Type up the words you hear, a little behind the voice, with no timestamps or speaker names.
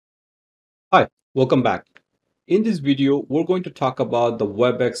Hi, welcome back. In this video, we're going to talk about the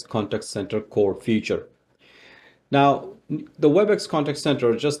WebEx Contact Center core feature. Now, the WebEx Contact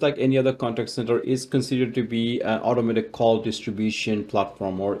Center, just like any other contact center, is considered to be an automated call distribution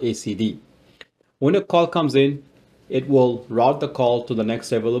platform or ACD. When a call comes in, it will route the call to the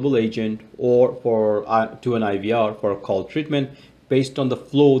next available agent or to an IVR for a call treatment based on the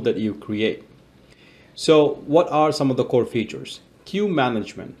flow that you create. So what are some of the core features? Queue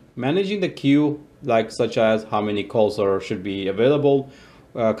management. Managing the queue, like such as how many calls should be available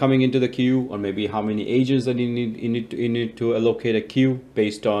coming into the queue, or maybe how many agents that you need to allocate a queue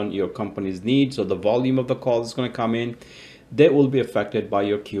based on your company's needs or the volume of the calls is going to come in. That will be affected by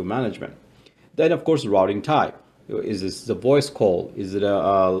your queue management. Then, of course, routing type. Is this a voice call? Is it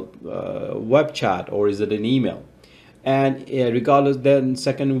a web chat, or is it an email? And regardless, then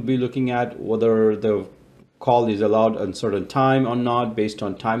second we'll be looking at whether the call is allowed on certain time or not based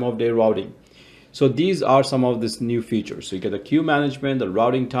on time of day routing. So these are some of these new features. So you get the queue management, the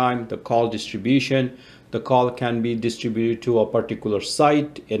routing time, the call distribution. The call can be distributed to a particular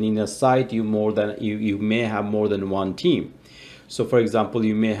site, and in a site you may have more than one team. So for example,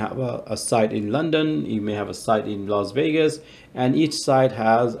 you may have a site in London, you may have a site in Las Vegas, and each site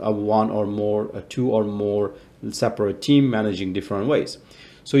has a two or more separate team managing different ways.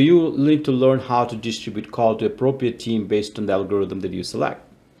 So you need to learn how to distribute call to appropriate team based on the algorithm that you select.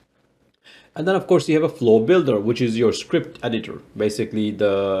 And then of course you have a flow builder, which is your script editor, basically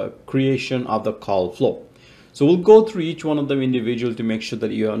the creation of the call flow. So we'll go through each one of them individually to make sure that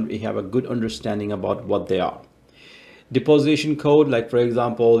you have a good understanding about what they are. Deposition code, like for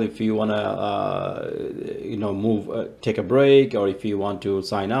example, if you want to move take a break, or if you want to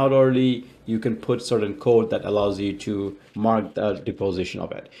sign out early, you can put certain code that allows you to mark the deposition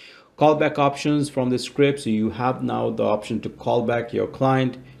of it. Callback options from the script, so you have now the option to call back your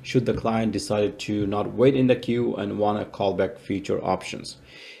client should the client decide to not wait in the queue and want a callback feature options.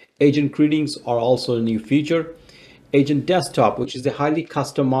 Agent greetings are also a new feature. Agent desktop, which is a highly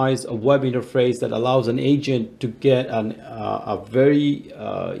customized web interface that allows an agent to get a very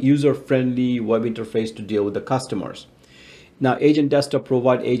user-friendly web interface to deal with the customers. Now, agent desktop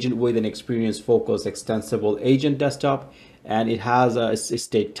provide agent with an experience-focused, extensible agent desktop, and it has a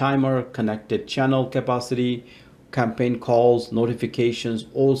state timer, connected channel capacity, campaign calls, notifications,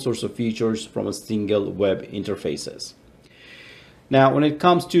 all sorts of features from a single web interfaces. Now, when it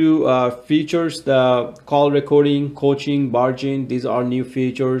comes to features, the call recording, coaching, barging, these are new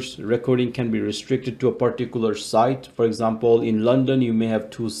features. Recording can be restricted to a particular site. For example, in London, you may have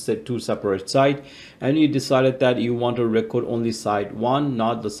two separate sites, and you decided that you want to record only site one,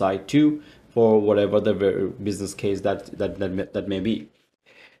 not the site two, for whatever the business case that may be.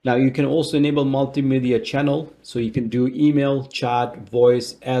 Now you can also enable multimedia channel, so you can do email, chat,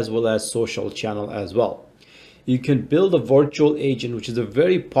 voice, as well as social channel as well. You can build a virtual agent, which is a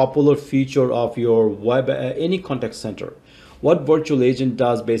very popular feature of your web, any contact center. What virtual agent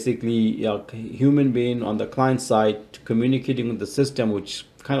does, basically a human being on the client side communicating with the system, which is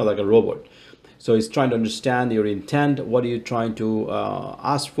kind of like a robot. So it's trying to understand your intent, what are you trying to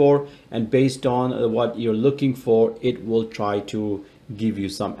ask for, and based on what you're looking for, it will try to give you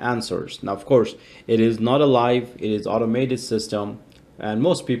some answers. Now, of course, it is not a live, it is automated system. And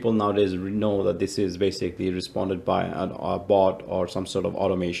most people nowadays know that this is basically responded by a bot or some sort of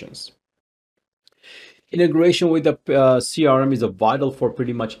automations. Integration with the CRM is a vital for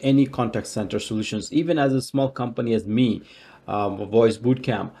pretty much any contact center solutions. Even as a small company as me, Voice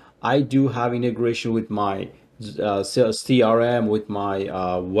Bootcamp, I do have integration with my CRM, with my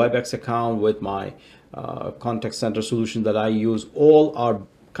WebEx account, with my contact center solution that I use. All are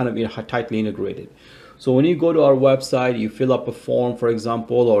kind of tightly integrated. So when you go to our website, you fill up a form, for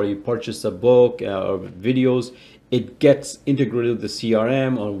example, or you purchase a book or videos, it gets integrated with the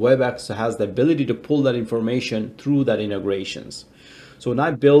CRM, or WebEx has the ability to pull that information through that integrations. So when I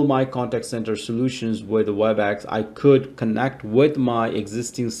build my contact center solutions with the WebEx, I could connect with my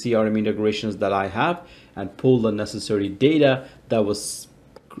existing CRM integrations that I have and pull the necessary data that was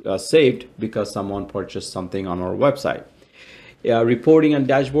saved because someone purchased something on our website. Reporting and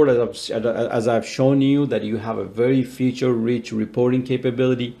dashboard, as I've shown you, that you have a very feature-rich reporting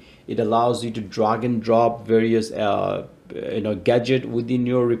capability. It allows you to drag and drop various gadget within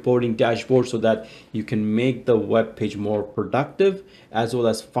your reporting dashboard so that you can make the web page more productive as well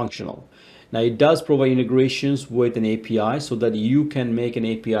as functional. Now it does provide integrations with an API so that you can make an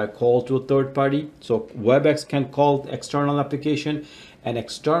API call to a third party. So WebEx can call external application, and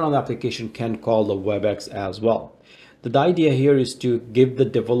external application can call the WebEx as well. The idea here is to give the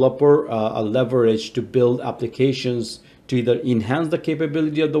developer a leverage to build applications to either enhance the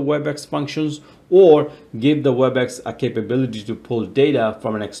capability of the WebEx functions or give the WebEx a capability to pull data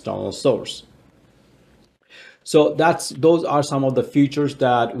from an external source. So those are some of the features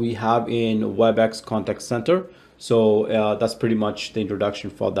that we have in WebEx Contact Center. So that's pretty much the introduction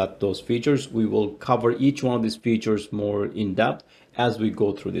for those features. We will cover each one of these features more in depth as we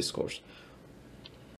go through this course.